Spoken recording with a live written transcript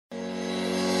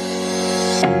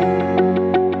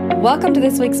Welcome to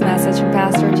this week's message from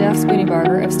Pastor Jeff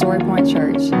Spooneybarger of Story Point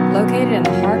Church, located in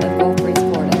the heart of Gulf Breeze,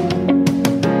 Florida.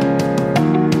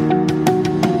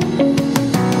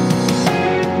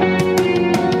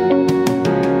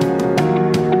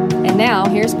 And now,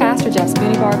 here's Pastor Jeff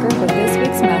Spooneybarger with this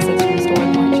week's message from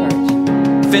Story Point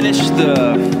Church. Finished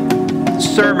the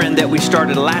sermon that we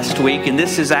started last week, and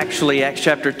this is actually Acts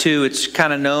chapter 2. It's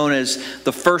kind of known as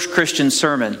the first Christian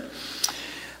sermon.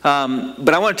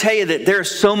 But I want to tell you that there's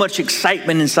so much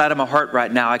excitement inside of my heart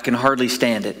right now, I can hardly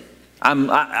stand it.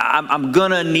 I'm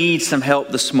going to need some help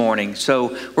this morning. So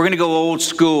we're going to go old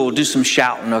school, do some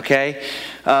shouting, okay?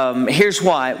 Here's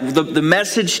why. The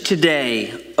message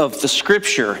today of the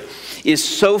scripture is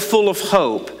so full of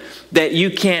hope that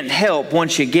you can't help,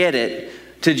 once you get it,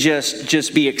 to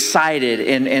just be excited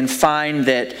and find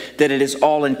that it is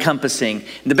all-encompassing.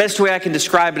 The best way I can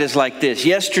describe it is like this.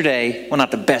 Yesterday, well,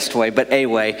 not the best way, but a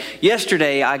way.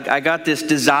 Yesterday, I got this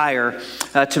desire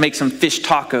to make some fish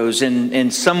tacos.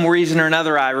 And some reason or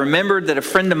another, I remembered that a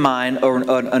friend of mine, or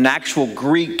an actual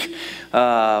Greek,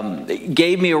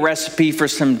 gave me a recipe for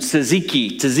some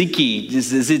tzatziki,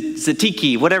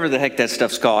 whatever the heck that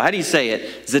stuff's called. How do you say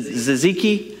it?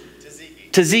 Tzatziki?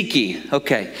 Tzatziki,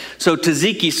 okay. So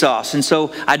tzatziki sauce. And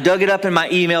so I dug it up in my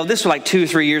email. This was like 2 or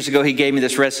 3 years ago. He gave me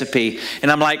this recipe. And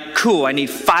I'm like, cool, I need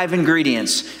 5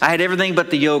 ingredients. I had everything but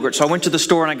the yogurt. So I went to the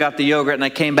store and I got the yogurt and I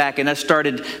came back and I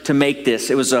started to make this.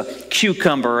 It was a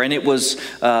cucumber and it was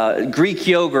Greek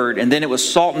yogurt and then it was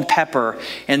salt and pepper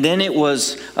and then it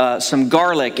was some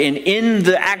garlic. And in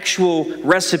the actual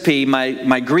recipe,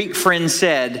 my Greek friend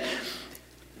said,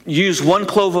 use 1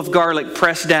 clove of garlic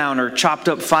pressed down or chopped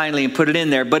up finely and put it in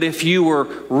there. But if you were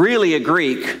really a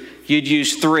Greek, you'd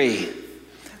use 3.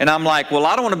 And I'm like, well,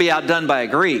 I don't want to be outdone by a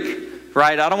Greek,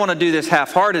 right? I don't want to do this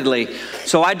half-heartedly.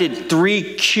 So I did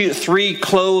 3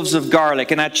 cloves of garlic.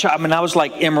 And I was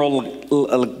like emerald,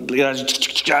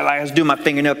 I was doing my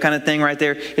fingernail kind of thing right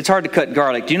there. It's hard to cut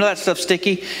garlic. Do you know that stuff's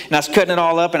sticky? And I was cutting it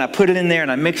all up and I put it in there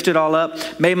and I mixed it all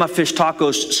up, made my fish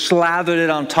tacos, slathered it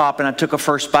on top, and I took a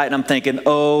first bite and I'm thinking,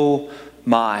 oh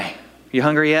my. You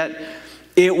hungry yet?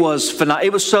 It was phenomenal.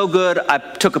 It was so good, I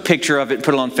took a picture of it and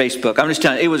put it on Facebook. I'm just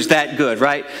telling you, it was that good,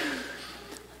 right?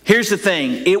 Here's the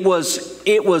thing. It was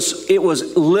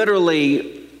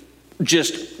literally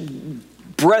just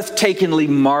breathtakingly,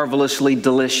 marvelously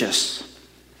delicious.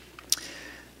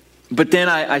 But then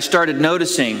I started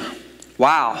noticing,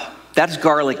 wow, that's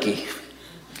garlicky.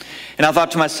 And I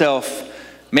thought to myself,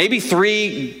 maybe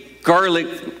 3 garlic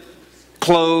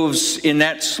cloves in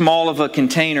that small of a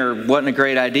container wasn't a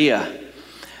great idea.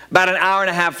 About an hour and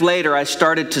a half later, I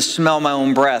started to smell my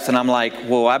own breath. And I'm like,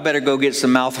 whoa, I better go get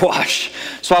some mouthwash.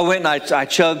 So I went and I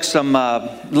chugged some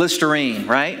Listerine,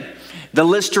 right? The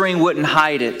Listerine wouldn't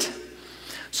hide it.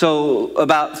 So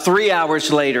about 3 hours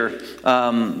later,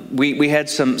 we had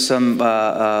some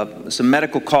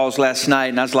medical calls last night,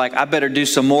 and I was like, I better do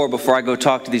some more before I go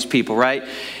talk to these people, right?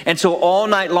 And so all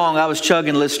night long, I was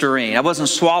chugging Listerine. I wasn't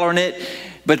swallowing it,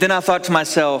 but then I thought to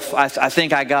myself, I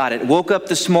think I got it. Woke up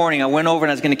this morning, I went over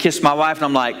and I was going to kiss my wife, and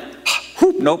I'm like,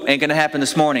 nope, ain't going to happen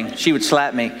this morning. She would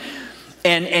slap me.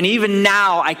 And even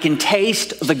now, I can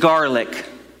taste the garlic.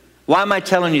 Why am I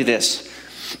telling you this?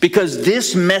 Because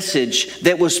this message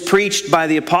that was preached by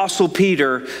the Apostle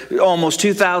Peter almost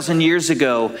 2,000 years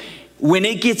ago, when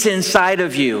it gets inside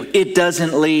of you, it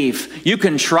doesn't leave. You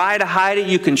can try to hide it,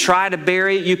 you can try to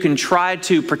bury it, you can try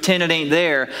to pretend it ain't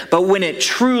there, but when it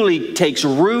truly takes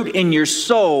root in your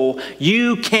soul,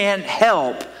 you can't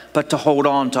help but to hold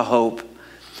on to hope.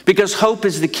 Because hope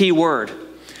is the key word.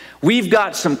 We've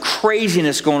got some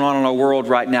craziness going on in our world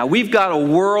right now. We've got a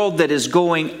world that is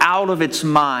going out of its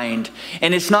mind.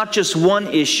 And it's not just one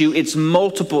issue, it's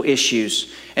multiple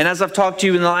issues. And as I've talked to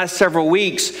you in the last several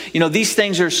weeks, these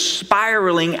things are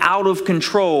spiraling out of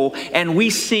control. And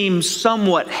we seem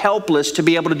somewhat helpless to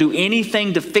be able to do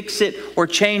anything to fix it or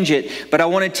change it. But I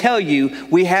want to tell you,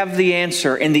 we have the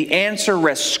answer. And the answer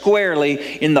rests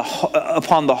squarely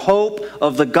upon the hope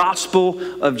of the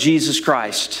gospel of Jesus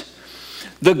Christ.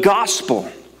 The gospel,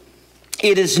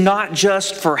 it is not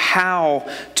just for how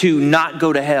to not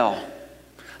go to hell.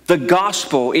 The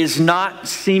gospel is not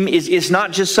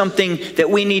just something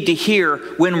that we need to hear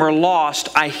when we're lost.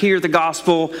 I hear the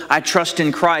gospel, I trust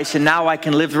in Christ, and now I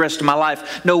can live the rest of my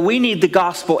life. No, we need the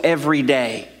gospel every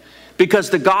day. Because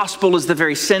the gospel is the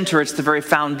very center, it's the very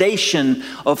foundation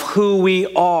of who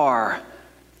we are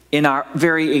in our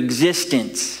very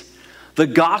existence. the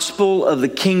gospel of the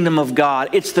kingdom of God.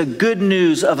 It's the good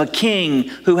news of a king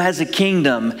who has a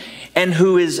kingdom and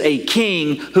who is a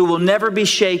king who will never be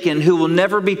shaken, who will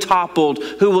never be toppled,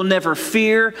 who will never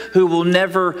fear, who will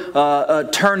never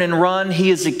turn and run.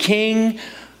 He is a king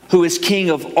who is King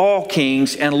of all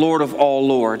kings and Lord of all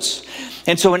lords.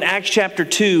 And so in Acts chapter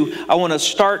 2, I want to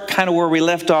start kind of where we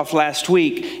left off last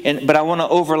week, but I want to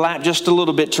overlap just a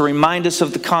little bit to remind us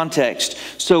of the context.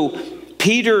 So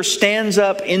Peter stands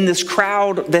up in this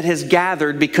crowd that has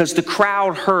gathered because the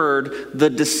crowd heard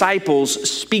the disciples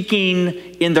speaking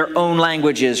in their own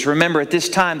languages. Remember, at this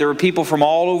time, there were people from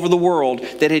all over the world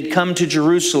that had come to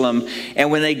Jerusalem.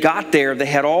 And when they got there, they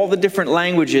had all the different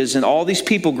languages and all these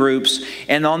people groups.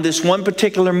 And on this one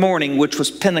particular morning, which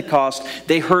was Pentecost,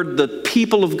 they heard the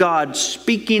people of God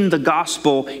speaking the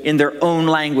gospel in their own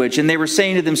language. And they were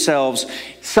saying to themselves,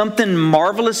 something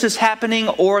marvelous is happening,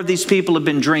 or these people have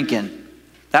been drinking.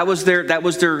 That was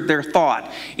their thought.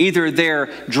 Either they're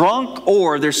drunk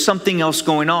or there's something else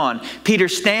going on. Peter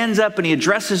stands up and he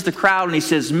addresses the crowd and he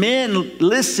says, "Men,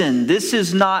 listen, this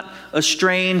is not a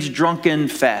strange drunken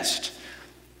fest.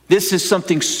 This is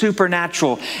something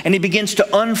supernatural." And he begins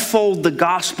to unfold the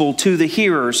gospel to the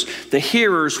hearers. The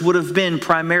hearers would have been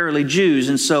primarily Jews.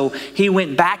 And so he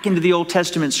went back into the Old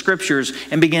Testament scriptures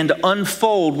and began to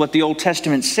unfold what the Old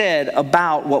Testament said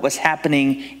about what was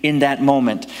happening in that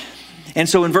moment. And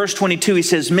so in verse 22, he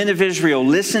says, "Men of Israel,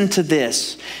 listen to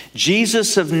this.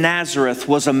 Jesus of Nazareth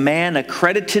was a man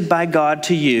accredited by God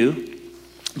to you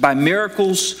by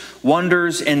miracles,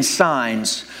 wonders, and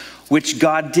signs, which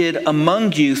God did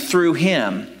among you through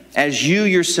him, as you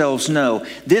yourselves know.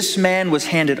 This man was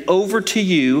handed over to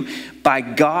you by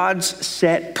God's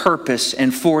set purpose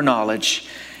and foreknowledge.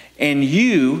 And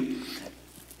you,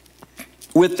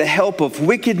 with the help of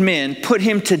wicked men, put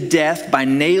him to death by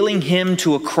nailing him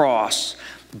to a cross.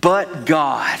 But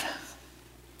God,"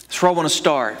 that's where I want to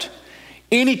start.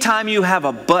 Anytime you have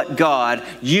a "but God,"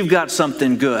 you've got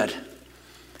something good.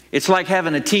 It's like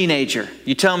having a teenager.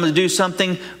 You tell them to do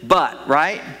something, but,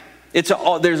 right?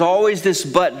 There's always this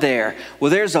 "but" there.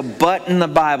 Well, there's a "but" in the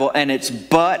Bible, and it's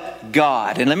 "but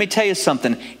God." And let me tell you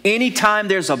something. Anytime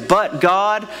there's a "but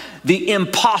God," the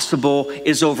impossible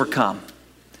is overcome.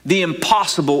 The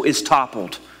impossible is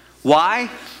toppled.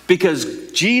 Why? Because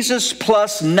Jesus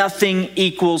plus nothing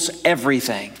equals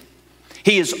everything.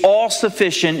 He is all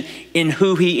sufficient in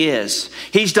who he is.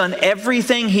 He's done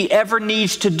everything he ever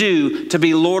needs to do to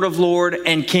be Lord of Lords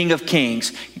and King of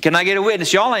Kings. Can I get a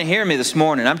witness? Y'all ain't hearing me this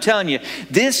morning. I'm telling you,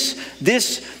 this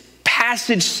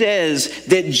passage says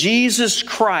that Jesus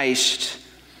Christ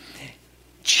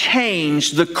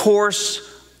changed the course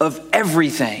of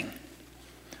everything.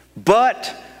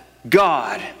 But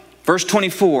God, verse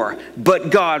 24, "but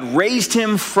God raised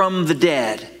him from the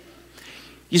dead."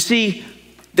 You see,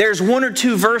 there's one or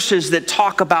two verses that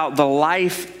talk about the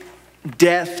life,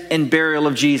 death, and burial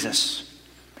of Jesus.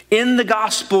 In the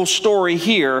gospel story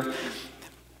here,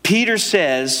 Peter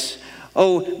says,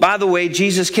 "Oh, by the way,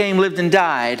 Jesus came, lived, and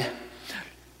died,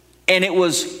 and it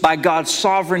was by God's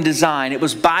sovereign design. It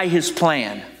was by his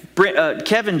plan."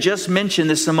 Kevin just mentioned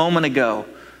this a moment ago.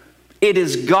 It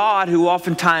is God who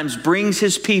oftentimes brings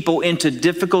his people into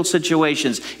difficult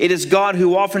situations. It is God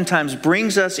who oftentimes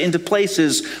brings us into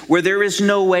places where there is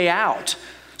no way out,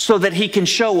 so that he can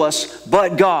show us,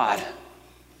 but God.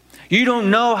 You don't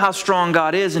know how strong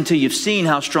God is until you've seen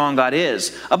how strong God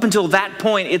is. Up until that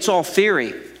point, it's all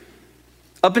theory.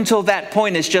 Up until that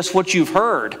point, it's just what you've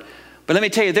heard. But let me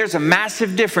tell you, there's a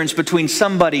massive difference between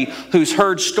somebody who's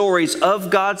heard stories of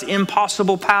God's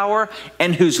impossible power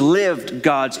and who's lived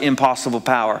God's impossible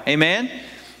power. Amen?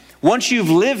 Once you've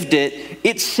lived it,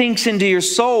 it sinks into your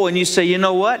soul and you say, "You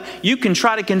know what? You can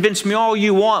try to convince me all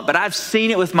you want, but I've seen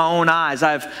it with my own eyes.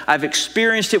 I've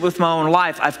experienced it with my own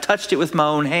life. I've touched it with my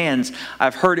own hands.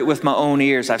 I've heard it with my own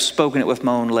ears. I've spoken it with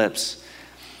my own lips."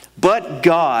 But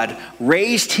God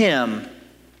raised him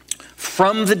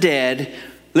from the dead.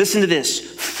 Listen to this,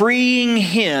 freeing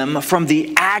him from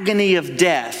the agony of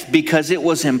death, because it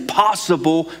was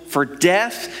impossible for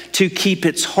death to keep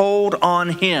its hold on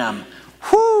him.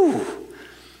 Whew!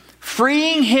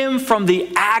 Freeing him from the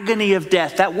agony of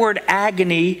death. That word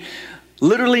agony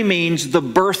literally means the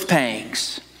birth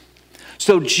pangs.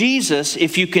 So Jesus,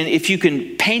 if you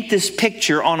can paint this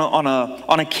picture on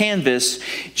a canvas,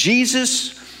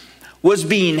 Jesus was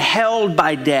being held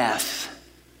by death.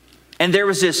 And there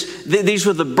was these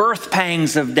were the birth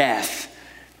pangs of death,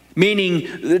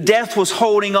 meaning death was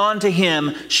holding on to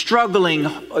him, struggling,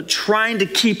 trying to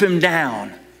keep him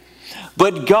down.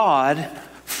 But God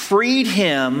freed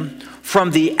him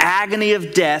from the agony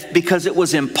of death because it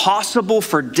was impossible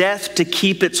for death to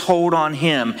keep its hold on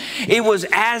him. It was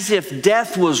as if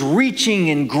death was reaching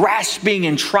and grasping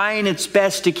and trying its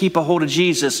best to keep a hold of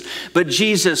Jesus. But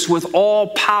Jesus, with all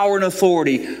power and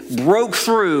authority, broke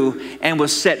through and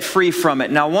was set free from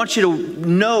it. Now, I want you to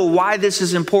know why this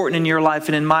is important in your life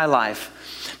and in my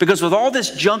life. Because with all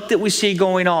this junk that we see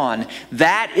going on,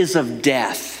 that is of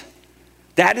death.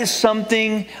 That is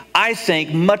something, I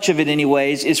think, much of it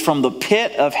anyways, is from the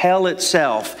pit of hell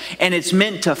itself. And it's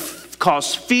meant to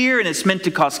cause fear, and it's meant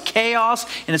to cause chaos,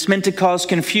 and it's meant to cause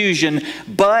confusion.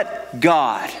 But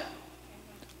God,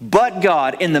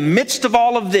 in the midst of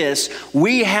all of this,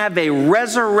 we have a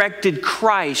resurrected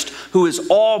Christ who is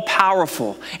all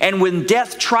powerful. And when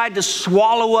death tried to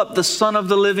swallow up the Son of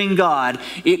the living God,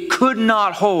 it could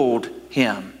not hold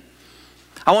him.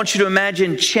 I want you to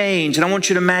imagine chains, and I want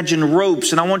you to imagine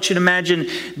ropes, and I want you to imagine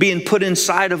being put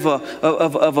inside of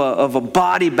a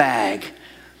body bag.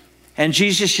 And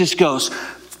Jesus just goes,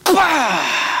 bah!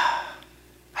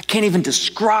 I can't even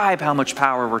describe how much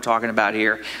power we're talking about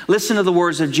here. Listen to the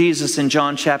words of Jesus in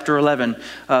John chapter 11,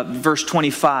 verse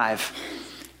 25.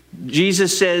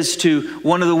 Jesus says to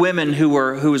one of the women who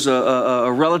was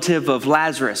a relative of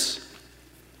Lazarus,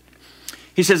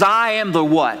 he says, I am the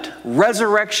what?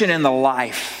 Resurrection and the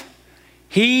life.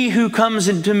 He who comes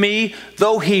into me,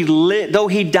 though he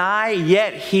die,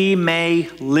 yet he may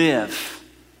live.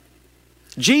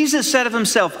 Jesus said of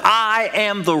himself, I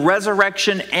am the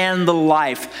resurrection and the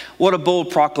life. What a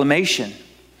bold proclamation.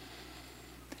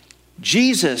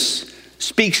 Jesus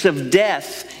speaks of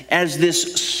death as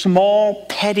this small,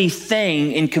 petty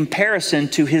thing in comparison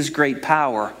to his great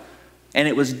power. And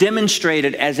it was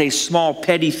demonstrated as a small,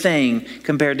 petty thing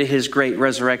compared to his great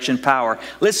resurrection power.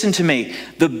 Listen to me.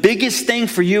 The biggest thing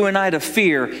for you and I to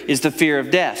fear is the fear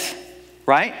of death,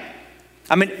 right?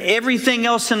 I mean, everything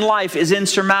else in life is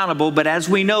insurmountable, but as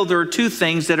we know, there are two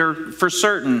things that are for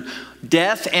certain.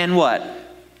 Death and what?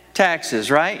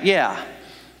 Taxes, right? Yeah.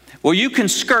 Well, you can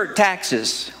skirt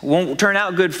taxes. Won't turn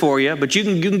out good for you, but you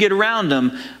can get around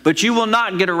them, but you will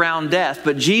not get around death.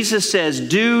 But Jesus says,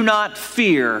 do not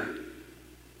fear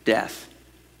death,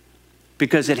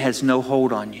 because it has no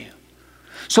hold on you.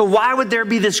 So why would there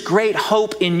be this great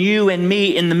hope in you and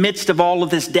me in the midst of all of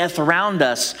this death around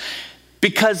us?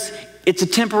 Because it's a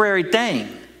temporary thing.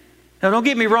 Now, don't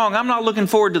get me wrong, I'm not looking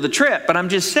forward to the trip, but I'm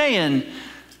just saying,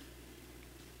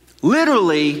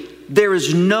 literally, there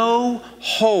is no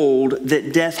hold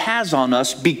that death has on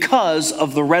us because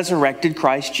of the resurrected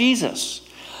Christ Jesus.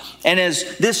 And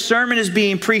as this sermon is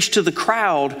being preached to the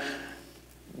crowd,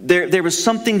 there was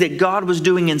something that God was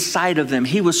doing inside of them.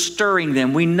 He was stirring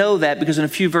them. We know that because in a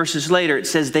few verses later it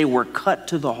says they were cut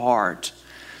to the heart.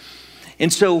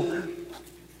 And so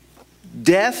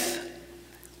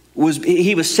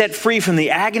he was set free from the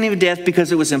agony of death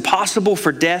because it was impossible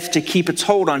for death to keep its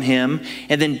hold on him.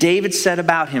 And then David said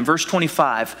about him, verse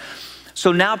 25.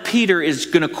 So now Peter is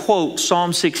going to quote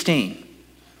Psalm 16.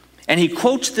 And he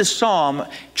quotes this psalm,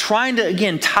 trying to,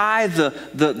 again, tie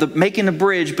making a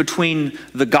bridge between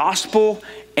the gospel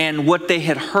and what they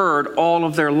had heard all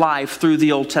of their life through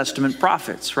the Old Testament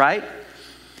prophets, right?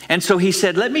 And so he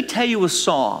said, let me tell you a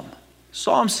psalm,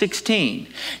 Psalm 16.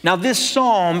 Now this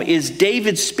psalm is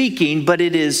David speaking, but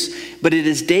it is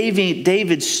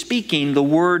David speaking the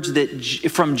words that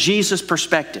from Jesus'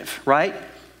 perspective, right?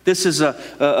 This is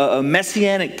a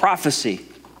messianic prophecy.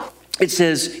 It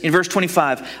says in verse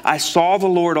 25, I saw the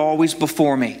Lord always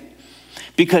before me.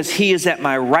 Because he is at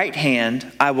my right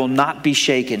hand, I will not be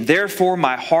shaken. Therefore,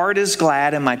 my heart is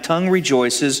glad and my tongue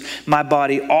rejoices. My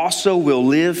body also will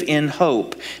live in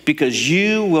hope, because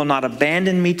you will not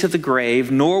abandon me to the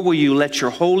grave, nor will you let your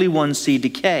Holy One see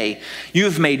decay. You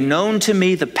have made known to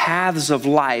me the paths of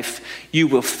life. You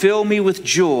will fill me with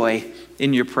joy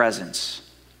in your presence.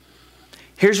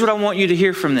 Here's what I want you to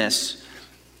hear from this.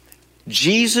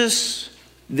 Jesus,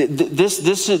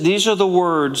 these are the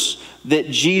words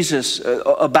that Jesus,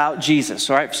 about Jesus,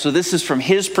 all right? So this is from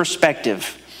his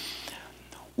perspective.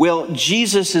 Well,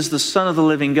 Jesus is the Son of the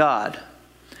living God.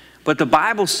 But the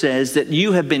Bible says that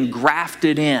you have been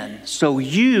grafted in. So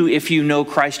you, if you know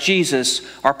Christ Jesus,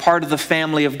 are part of the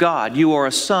family of God. You are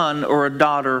a son or a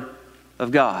daughter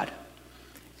of God.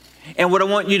 And what I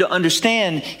want you to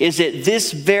understand is that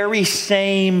this very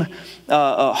same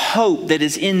hope that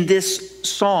is in this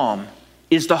psalm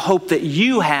is the hope that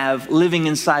you have living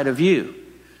inside of you.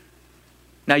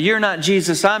 Now, you're not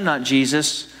Jesus, I'm not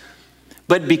Jesus,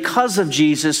 but because of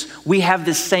Jesus, we have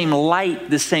this same light,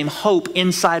 this same hope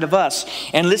inside of us.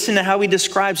 And listen to how he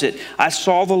describes it. I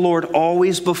saw the Lord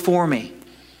always before me.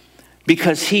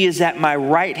 Because he is at my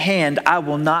right hand, I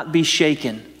will not be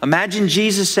shaken. Imagine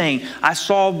Jesus saying, I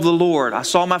saw the Lord, I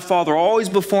saw my Father always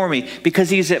before me. Because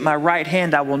he's at my right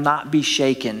hand, I will not be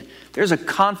shaken. There's a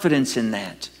confidence in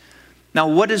that. Now,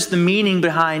 what is the meaning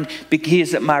behind he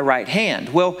is at my right hand?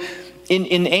 Well,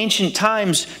 in ancient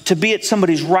times, to be at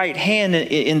somebody's right hand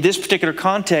in this particular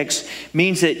context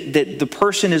means that the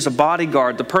person is a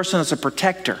bodyguard, the person is a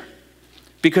protector.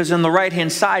 Because on the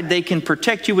right-hand side, they can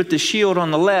protect you with the shield on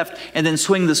the left and then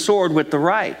swing the sword with the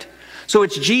right. So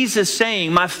it's Jesus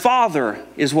saying, my Father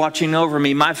is watching over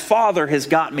me. My Father has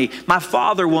got me. My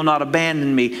Father will not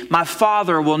abandon me. My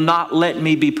Father will not let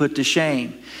me be put to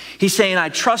shame. He's saying, I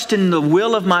trust in the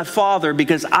will of my Father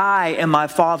because I am my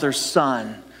Father's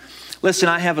son. Listen,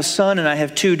 I have a son and I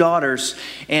have 2 daughters,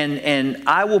 and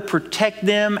I will protect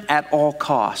them at all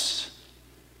costs.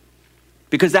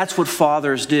 Because that's what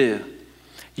fathers do.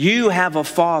 You have a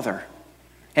father,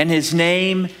 and his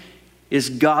name is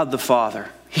God the Father.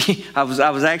 I was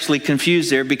actually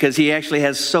confused there because he actually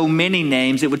has so many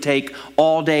names it would take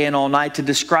all day and all night to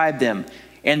describe them.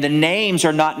 And the names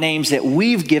are not names that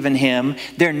we've given him.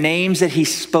 They're names that he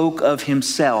spoke of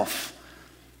himself.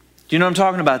 Do you know what I'm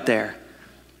talking about there?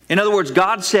 In other words,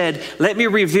 God said, let me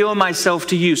reveal myself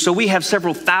to you. So we have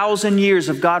several thousand years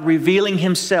of God revealing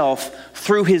himself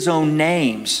through his own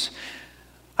names.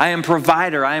 I am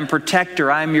provider, I am protector,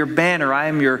 I am your banner,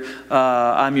 I'm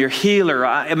your healer.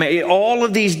 I mean, all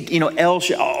of these,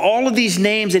 all of these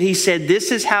names that he said,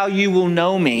 this is how you will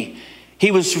know me.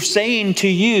 He was saying to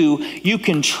you, you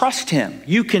can trust him.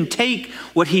 You can take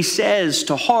what he says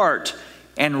to heart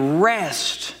and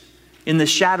rest in the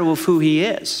shadow of who he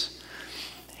is.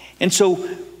 And so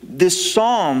this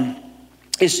psalm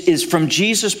is from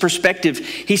Jesus' perspective.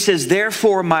 He says,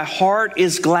 therefore my heart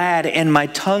is glad and my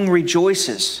tongue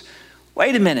rejoices.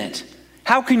 Wait a minute.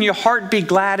 How can your heart be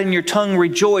glad and your tongue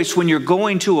rejoice when you're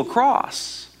going to a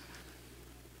cross?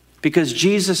 Because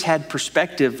Jesus had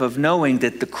perspective of knowing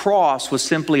that the cross was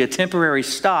simply a temporary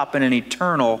stop in an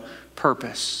eternal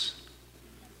purpose.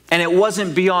 And it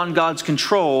wasn't beyond God's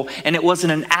control, and it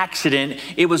wasn't an accident.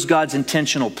 It was God's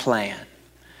intentional plan.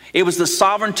 It was the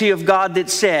sovereignty of God that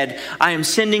said, I am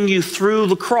sending you through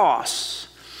the cross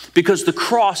because the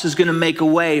cross is going to make a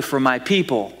way for my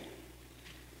people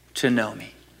to know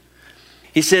me.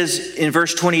 He says in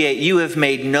verse 28, you have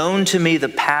made known to me the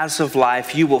paths of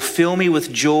life. You will fill me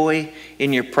with joy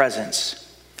in your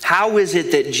presence. How is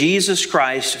it that Jesus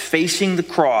Christ facing the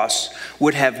cross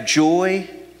would have joy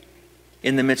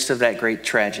in the midst of that great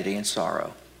tragedy and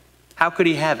sorrow? How could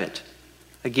he have it?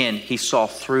 Again, he saw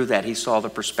through that. He saw the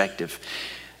perspective.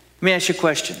 Let me ask you a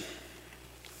question.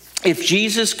 If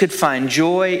Jesus could find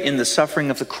joy in the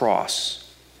suffering of the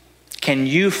cross, can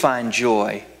you find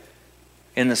joy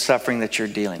in the suffering that you're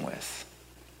dealing with?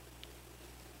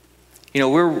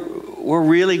 We're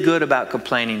really good about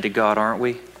complaining to God, aren't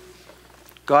we?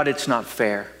 God, it's not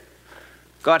fair.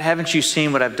 God, haven't you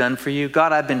seen what I've done for you?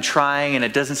 God, I've been trying and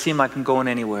it doesn't seem like I'm going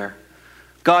anywhere.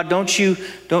 God, don't you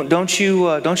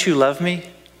love me?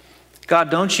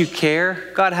 God, don't you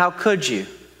care? God, how could you?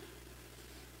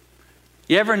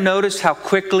 You ever notice how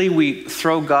quickly we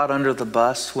throw God under the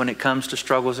bus when it comes to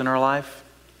struggles in our life?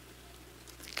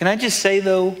 Can I just say,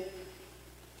 though,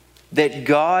 that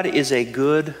God is a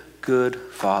good, good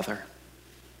Father.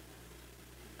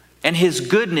 And his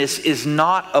goodness is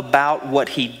not about what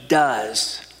he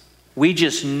does. We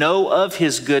just know of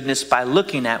his goodness by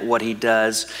looking at what he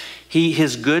does.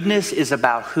 His goodness is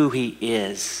about who he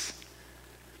is.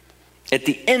 At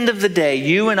the end of the day,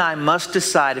 you and I must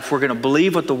decide if we're going to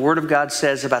believe what the Word of God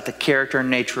says about the character and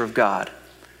nature of God.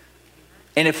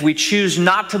 And if we choose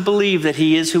not to believe that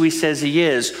he is who he says he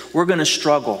is, we're going to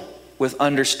struggle with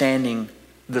understanding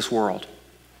this world.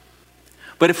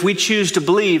 But if we choose to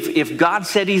believe if God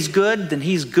said he's good, then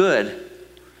he's good.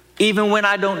 Even when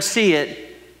I don't see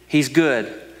it, he's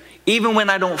good. Even when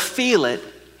I don't feel it,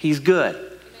 he's good.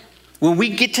 When we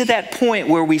get to that point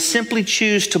where we simply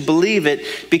choose to believe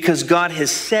it because God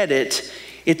has said it,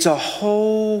 it's a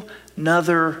whole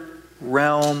nother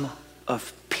realm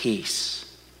of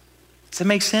peace. Does that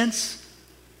make sense?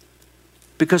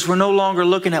 Because we're no longer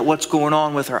looking at what's going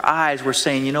on with our eyes. We're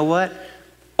saying, you know what?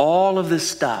 All of this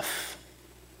stuff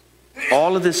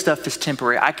is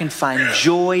temporary. I can find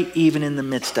joy even in the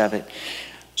midst of it.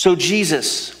 So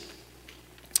Jesus,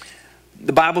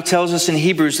 the Bible tells us in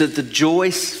Hebrews that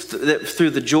through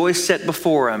the joy set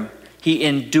before him, he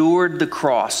endured the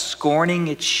cross, scorning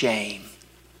its shame.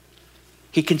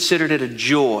 He considered it a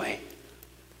joy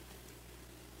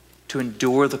to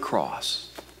endure the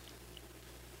cross.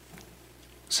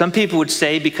 Some people would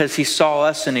say because he saw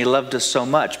us and he loved us so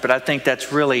much, but I think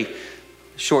that's really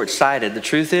short-sighted. The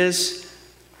truth is,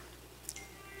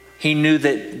 he knew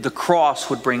that the cross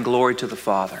would bring glory to the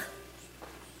Father.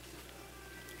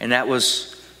 And that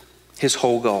was his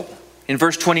whole goal. In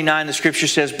verse 29, the scripture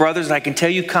says, brothers, I can tell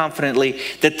you confidently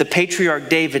that the patriarch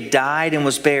David died and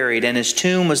was buried, and his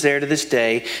tomb was there to this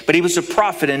day. But he was a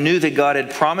prophet and knew that God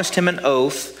had promised him an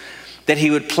oath that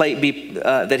he would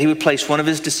place one of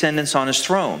his descendants on his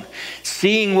throne.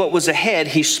 Seeing what was ahead,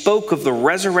 he spoke of the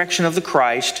resurrection of the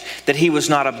Christ, that he was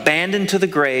not abandoned to the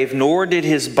grave, nor did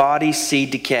his body see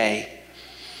decay.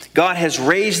 God has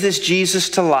raised this Jesus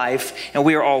to life, and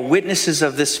we are all witnesses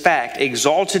of this fact.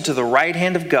 Exalted to the right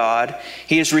hand of God,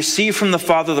 he has received from the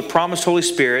Father the promised Holy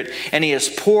Spirit, and he has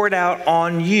poured out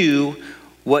on you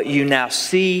what you now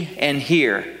see and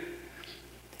hear.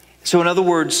 So in other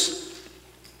words,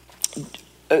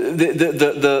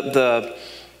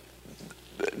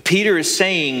 Peter is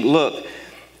saying, look,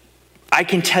 I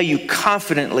can tell you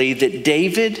confidently that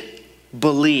David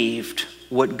believed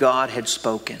what God had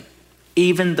spoken,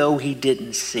 even though he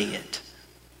didn't see it.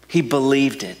 He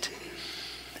believed it.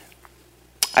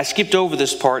 I skipped over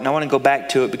this part, and I want to go back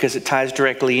to it because it ties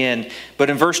directly in. But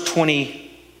in verse 26,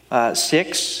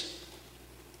 it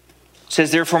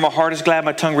says, therefore my heart is glad,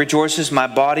 my tongue rejoices, my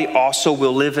body also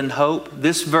will live in hope.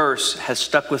 This verse has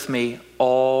stuck with me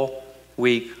all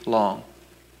week long.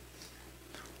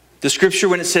 The scripture,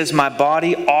 when it says my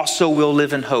body also will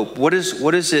live in hope, what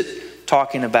is it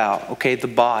talking about? Okay, the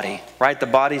body, right? The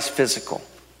body's physical.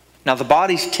 Now the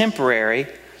body's temporary,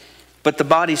 but the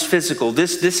body's physical.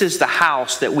 This is the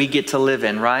house that we get to live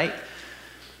in, right?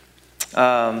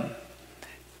 The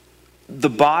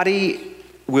body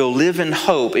will live in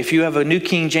hope. If you have a New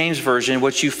King James Version,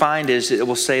 what you find is it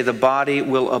will say the body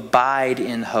will abide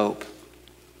in hope.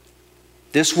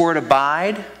 This word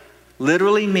abide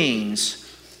literally means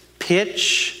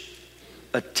pitch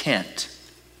a tent.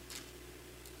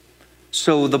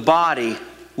 So the body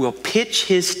will pitch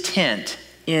his tent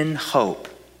in hope.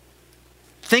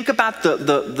 Think about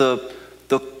the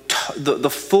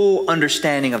full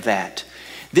understanding of that.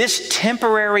 This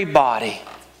temporary body,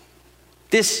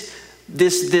 this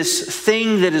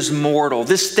thing that is mortal,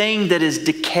 this thing that is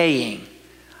decaying.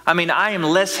 I mean, I am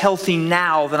less healthy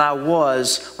now than I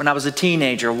was when I was a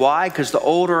teenager. Why? Because the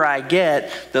older I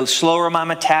get, the slower my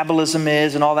metabolism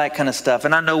is and all that kind of stuff.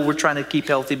 And I know we're trying to keep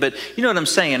healthy, but you know what I'm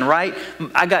saying, right?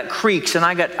 I got creaks and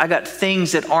I got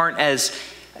things that aren't as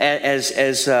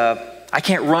I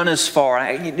can't run as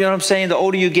far. You know what I'm saying? The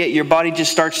older you get, your body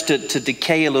just starts to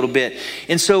decay a little bit.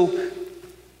 And so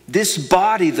this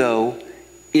body, though,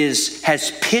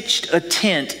 has pitched a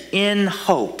tent in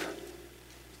hope.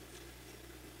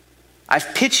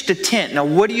 I've pitched a tent. Now,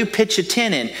 what do you pitch a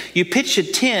tent in? You pitch a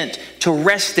tent to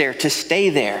rest there, to stay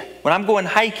there. When I'm going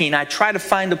hiking, I try to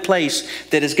find a place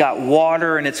that has got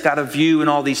water and it's got a view and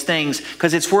all these things,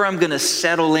 because it's where I'm going to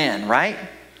settle in, right?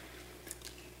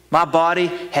 My body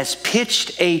has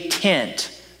pitched a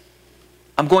tent.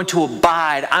 I'm going to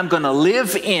abide. I'm going to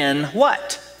live in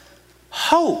what?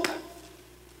 Hope.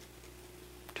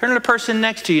 Turn to the person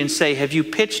next to you and say, have you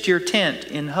pitched your tent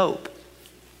in hope?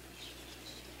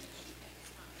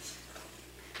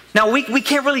 Now, we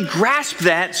can't really grasp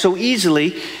that so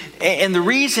easily. And the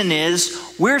reason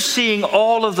is we're seeing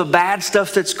all of the bad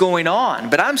stuff that's going on.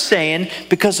 But I'm saying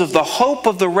because of the hope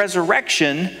of the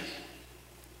resurrection,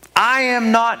 I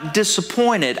am not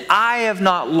disappointed. I'm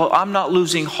not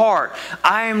losing heart.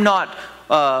 I am not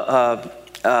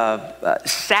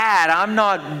sad. I'm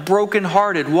not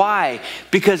brokenhearted. Why?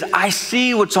 Because I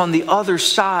see what's on the other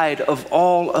side of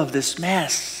all of this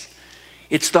mess.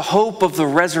 It's the hope of the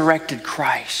resurrected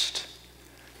Christ.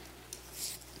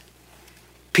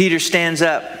 Peter stands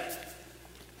up.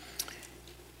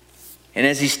 And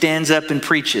as he stands up and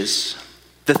preaches,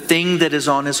 the thing that is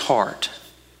on his heart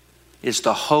is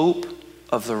the hope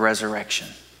of the resurrection.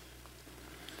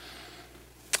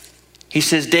 He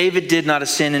says, David did not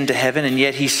ascend into heaven, and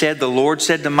yet he said, the Lord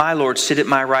said to my Lord, sit at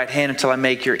my right hand until I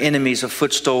make your enemies a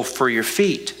footstool for your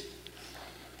feet.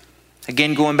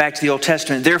 Again, going back to the Old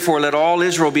Testament, therefore let all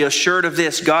Israel be assured of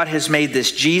this, God has made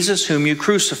this Jesus whom you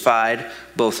crucified,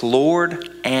 both Lord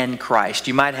and Christ.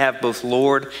 You might have both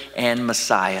Lord and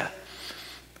Messiah.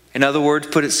 In other words,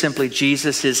 put it simply,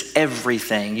 Jesus is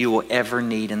everything you will ever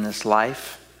need in this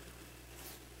life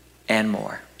and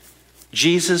more.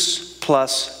 Jesus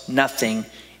plus nothing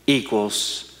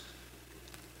equals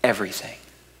everything.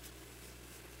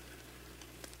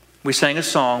 We sang a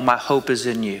song, My Hope is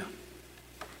in You.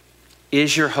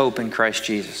 Is your hope in Christ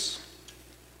Jesus?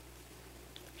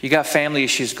 You got family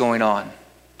issues going on.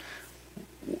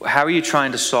 How are you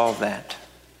trying to solve that?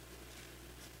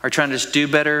 Are you trying to just do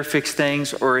better, fix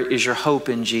things, or is your hope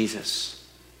in Jesus?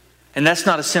 And that's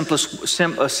not a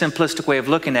simplistic way of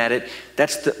looking at it.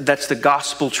 That's the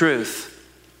gospel truth.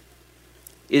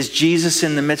 Is Jesus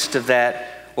in the midst of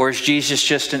that, or is Jesus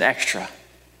just an extra?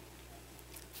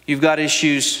 You've got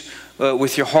issues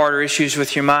with your heart, or issues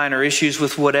with your mind, or issues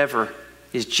with whatever.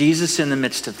 Is Jesus in the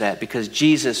midst of that? Because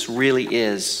Jesus really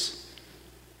is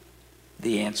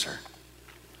the answer.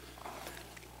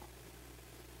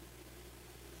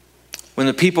 When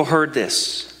the people heard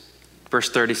this, verse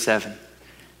 37,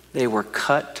 they were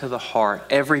cut to the heart.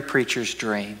 Every preacher's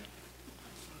dream.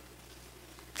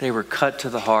 They were cut to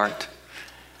the heart.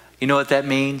 You know what that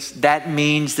means? That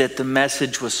means that the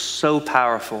message was so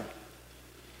powerful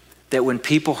that when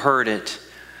people heard it,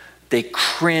 they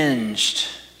cringed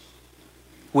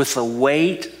with the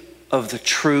weight of the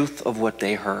truth of what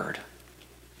they heard.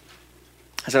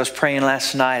 As I was praying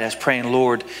last night, I was praying,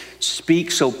 Lord,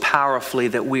 speak so powerfully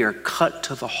that we are cut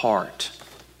to the heart.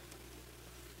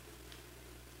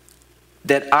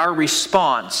 That our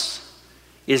response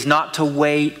is not to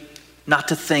wait, not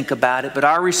to think about it, but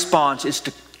our response is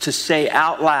to say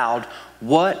out loud,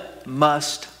 what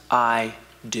must I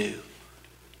do?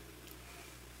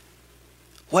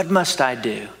 What must I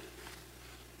do?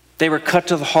 They were cut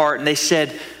to the heart, and they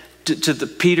said to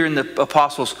Peter and the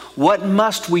apostles, what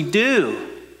must we do?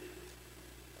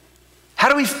 How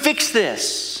do we fix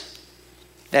this?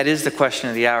 That is the question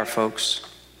of the hour, folks.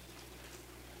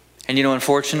 And you know,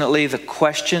 unfortunately, the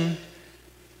question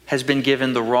has been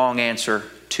given the wrong answer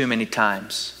too many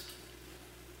times.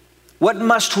 What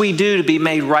must we do to be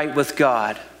made right with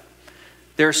God?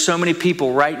 There are so many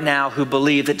people right now who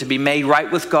believe that to be made right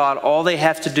with God, all they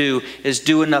have to do is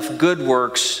do enough good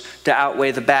works to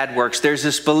outweigh the bad works. There's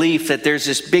this belief that there's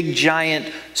this big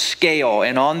giant scale,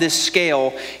 and on this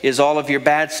scale is all of your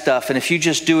bad stuff. And if you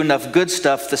just do enough good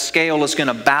stuff, the scale is going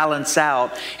to balance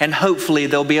out, and hopefully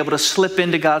they'll be able to slip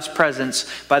into God's presence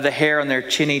by the hair on their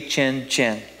chinny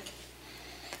chin.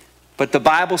 But the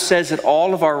Bible says that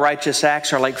all of our righteous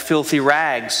acts are like filthy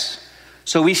rags.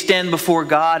 So we stand before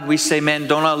God, we say, man,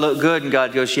 don't I look good? And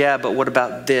God goes, yeah, but what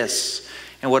about this?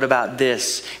 And what about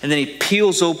this? And then he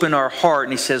peels open our heart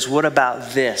and he says, what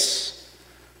about this?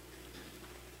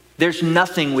 There's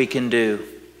nothing we can do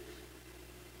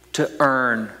to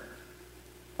earn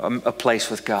a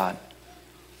place with God.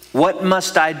 What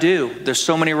must I do? There's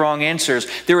so many wrong answers.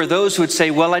 There are those who would say,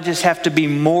 well, I just have to be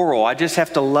moral. I just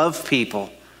have to love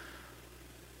people.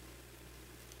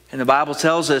 And the Bible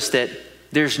tells us that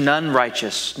there's none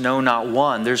righteous, no, not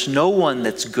one. There's no one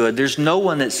that's good. There's no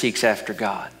one that seeks after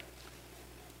God.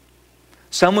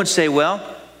 Some would say,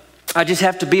 well, I just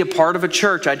have to be a part of a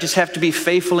church. I just have to be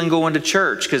faithful in going to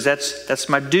church because that's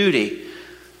my duty.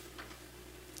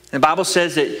 The Bible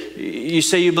says that you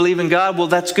say you believe in God, well,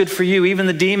 that's good for you. Even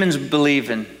the demons believe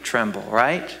and tremble,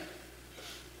 right?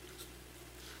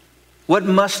 What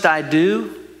must I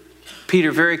do?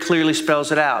 Peter very clearly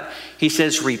spells it out. He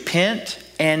says, repent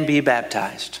and be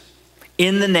baptized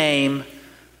in the name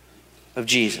of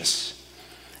Jesus.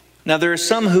 Now, there are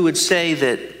some who would say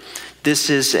that this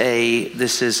is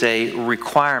a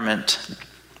requirement,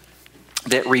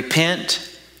 that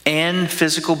repent and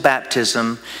physical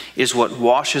baptism is what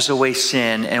washes away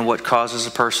sin and what causes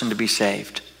a person to be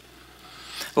saved.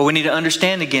 Well, we need to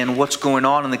understand again what's going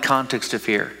on in the context of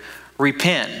here.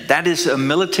 Repent, that is a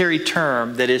military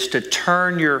term that is to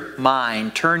turn your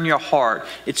mind, turn your heart.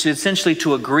 It's essentially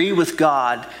to agree with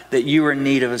God that you are in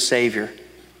need of a Savior.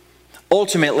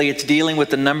 Ultimately, it's dealing with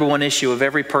the number one issue of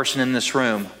every person in this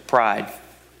room, pride.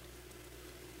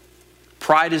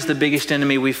 Pride is the biggest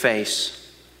enemy we face.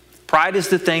 Pride is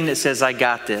the thing that says, I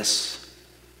got this.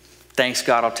 Thanks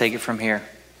God, I'll take it from here.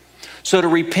 So to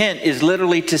repent is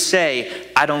literally to say,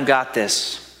 I don't got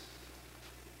this.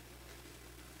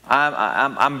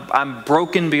 I'm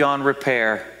broken beyond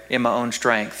repair in my own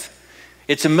strength.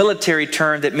 It's a military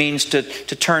term that means to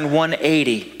turn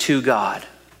 180 to God.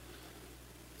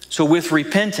 So with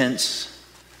repentance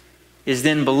is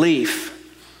then belief.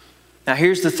 Now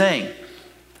here's the thing.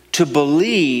 To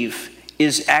believe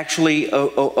is actually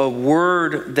a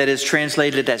word that is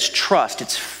translated as trust.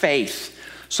 It's faith.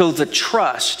 So the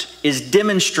trust is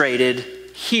demonstrated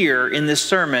here in this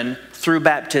sermon through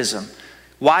baptism.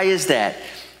 Why is that?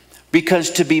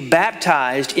 Because to be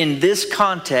baptized in this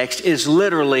context is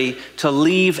literally to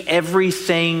leave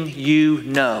everything you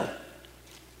know.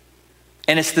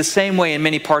 And it's the same way in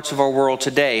many parts of our world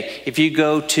today. If you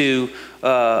go to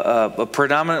a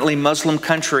predominantly Muslim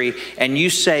country and you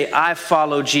say, I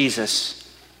follow Jesus,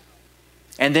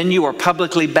 and then you are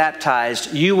publicly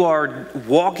baptized, you are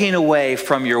walking away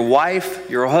from your wife,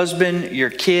 your husband, your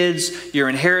kids, your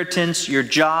inheritance, your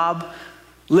job.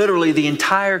 Literally, the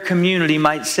entire community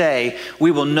might say,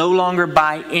 we will no longer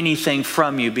buy anything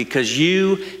from you because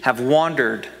you have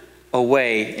wandered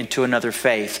away into another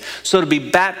faith. So to be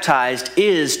baptized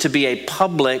is to be a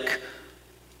public,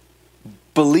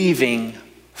 believing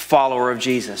follower of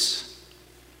Jesus.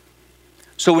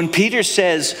 So when Peter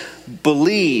says when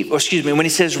he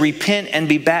says repent and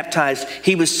be baptized,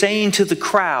 he was saying to the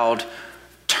crowd,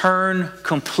 turn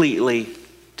completely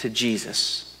to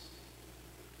Jesus.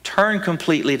 Turn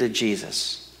completely to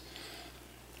Jesus.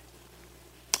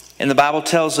 And the Bible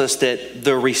tells us that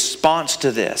the response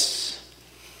to this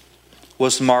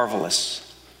was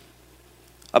marvelous.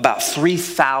 About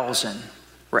 3,000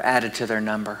 were added to their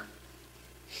number.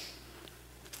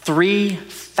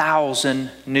 3,000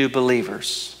 new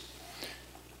believers.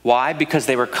 Why? Because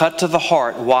they were cut to the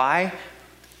heart. Why?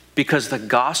 Because the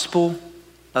gospel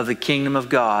of the kingdom of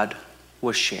God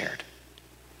was shared.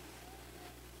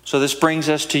 So this brings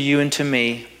us to you and to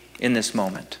me in this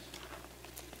moment.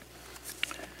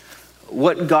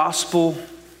 What gospel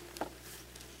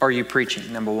are you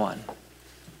preaching, number one?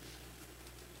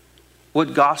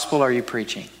 What gospel are you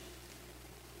preaching?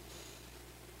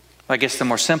 I guess the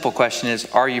more simple question is,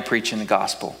 are you preaching the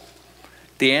gospel?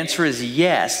 The answer is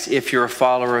yes, if you're a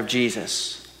follower of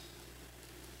Jesus.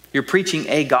 You're preaching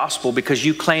a gospel because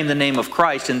you claim the name of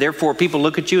Christ, and therefore people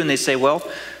look at you and they say, well,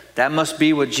 that must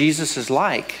be what Jesus is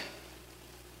like.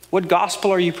 What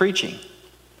gospel are you preaching?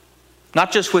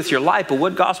 Not just with your life, but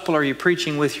what gospel are you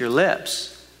preaching with your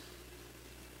lips?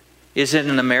 Is it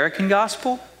an American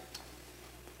gospel?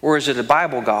 Or is it a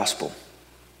Bible gospel?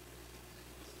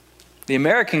 The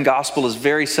American gospel is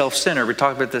very self-centered. We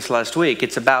talked about this last week.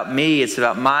 It's about me. It's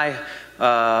about my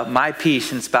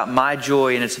peace, and it's about my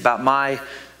joy, and it's about my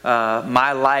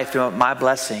life, my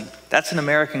blessing. That's an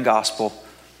American gospel.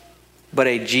 But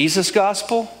a Jesus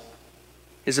gospel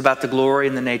is about the glory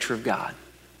and the nature of God.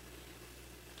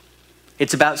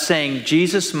 It's about saying,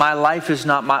 Jesus, my life is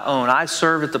not my own. I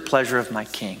serve at the pleasure of my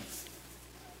King.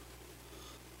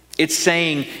 It's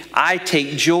saying, I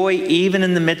take joy even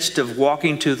in the midst of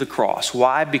walking to the cross.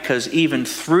 Why? Because even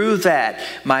through that,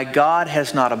 my God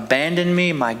has not abandoned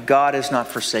me. My God has not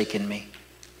forsaken me.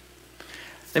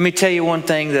 Let me tell you one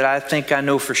thing that I think I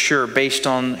know for sure based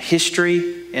on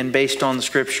history and based on the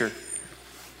Scripture.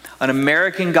 An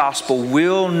American gospel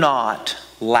will not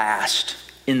last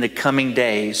in the coming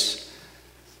days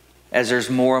as there's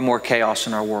more and more chaos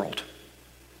in our world.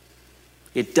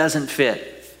 It doesn't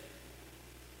fit.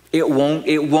 It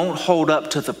won't hold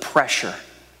up to the pressure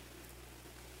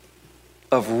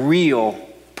of real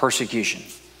persecution.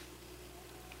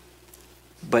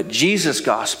 But Jesus'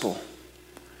 gospel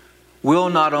will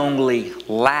not only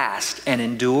last and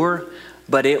endure,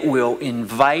 but it will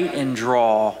invite and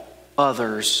draw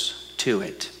others to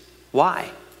it.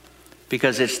 Why?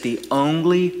 Because it's the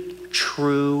only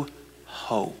true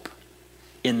hope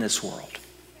in this world.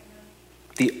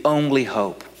 The only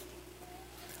hope.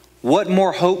 What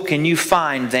more hope can you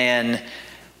find than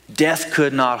death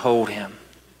could not hold him?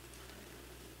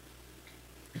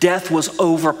 Death was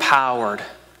overpowered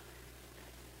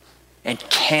and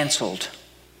canceled.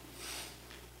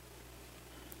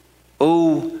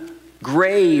 Oh,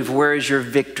 grave, where is your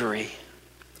victory?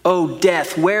 Oh,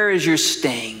 death, where is your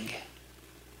sting?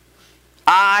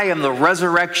 I am the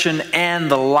resurrection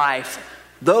and the life.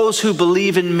 Those who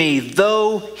believe in me,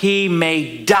 though he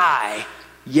may die,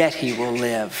 yet he will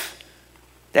live.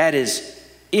 That is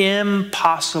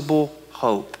impossible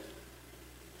hope.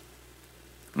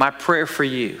 My prayer for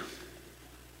you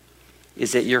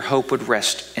is that your hope would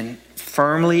rest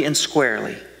firmly and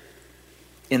squarely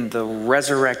in the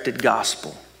resurrected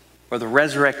gospel, or the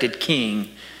resurrected King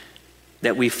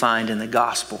that we find in the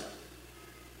gospel.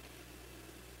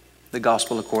 The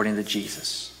gospel according to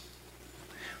Jesus.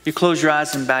 You close your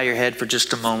eyes and bow your head for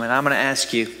just a moment. I'm going to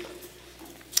ask you,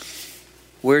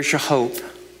 where's your hope?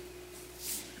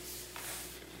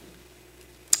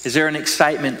 Is there an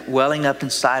excitement welling up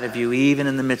inside of you even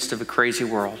in the midst of a crazy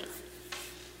world?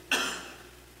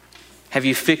 Have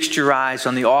you fixed your eyes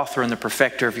on the author and the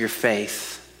perfecter of your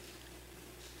faith?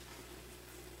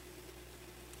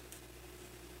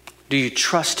 Do you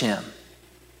trust him?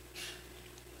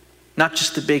 Not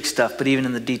just the big stuff, but even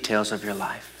in the details of your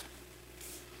life.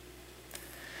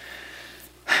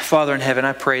 Father in heaven,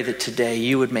 I pray that today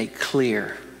you would make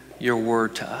clear your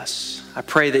word to us. I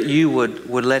pray that you would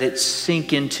let it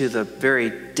sink into the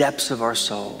very depths of our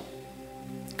soul.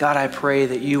 God, I pray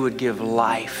that you would give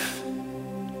life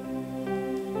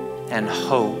and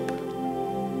hope.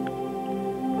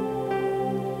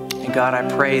 And God, I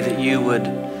pray that you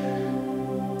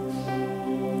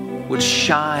would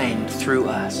shine through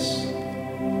us.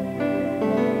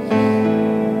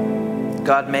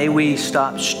 God, may we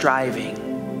stop striving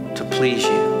to please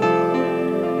you.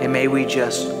 And may we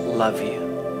just love you.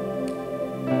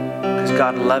 Because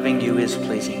God, loving you is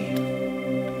pleasing you.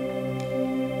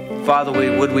 Father,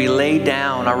 would we lay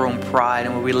down our own pride,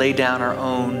 and would we lay down our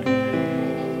own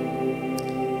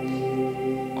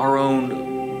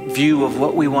view of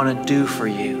what we want to do for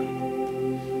you.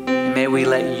 And may we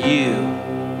let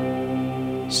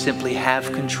you simply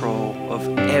have control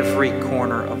of every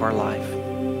corner of our life.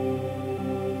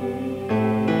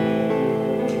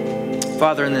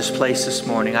 Father, in this place this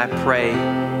morning, I pray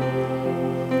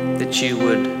that you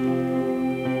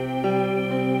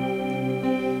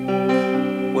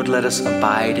would let us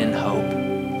abide in hope.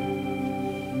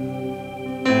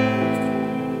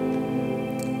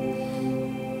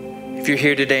 If you're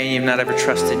here today and you've not ever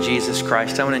trusted Jesus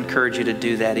Christ, I want to encourage you to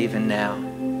do that even now.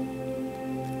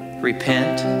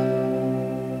 Repent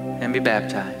and be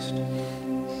baptized.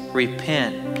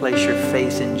 Repent, place your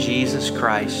faith in Jesus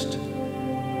Christ.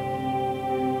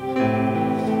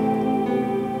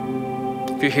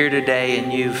 If you're here today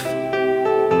and you've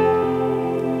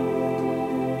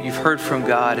heard from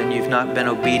God and you've not been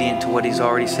obedient to what He's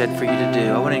already said for you to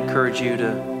do, I want to encourage you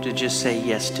to just say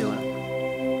yes to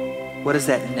Him. What is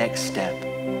that next step?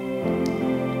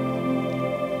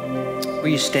 Will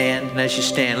you stand? And as you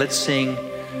stand, let's sing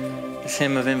this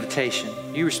hymn of invitation.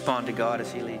 You respond to God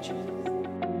as He leads you.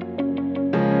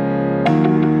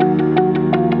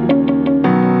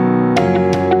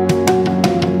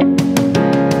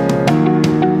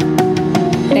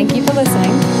 Thank you for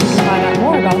listening. You can find out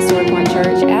more about Story Point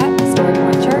Church at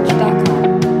storypointchurch.com.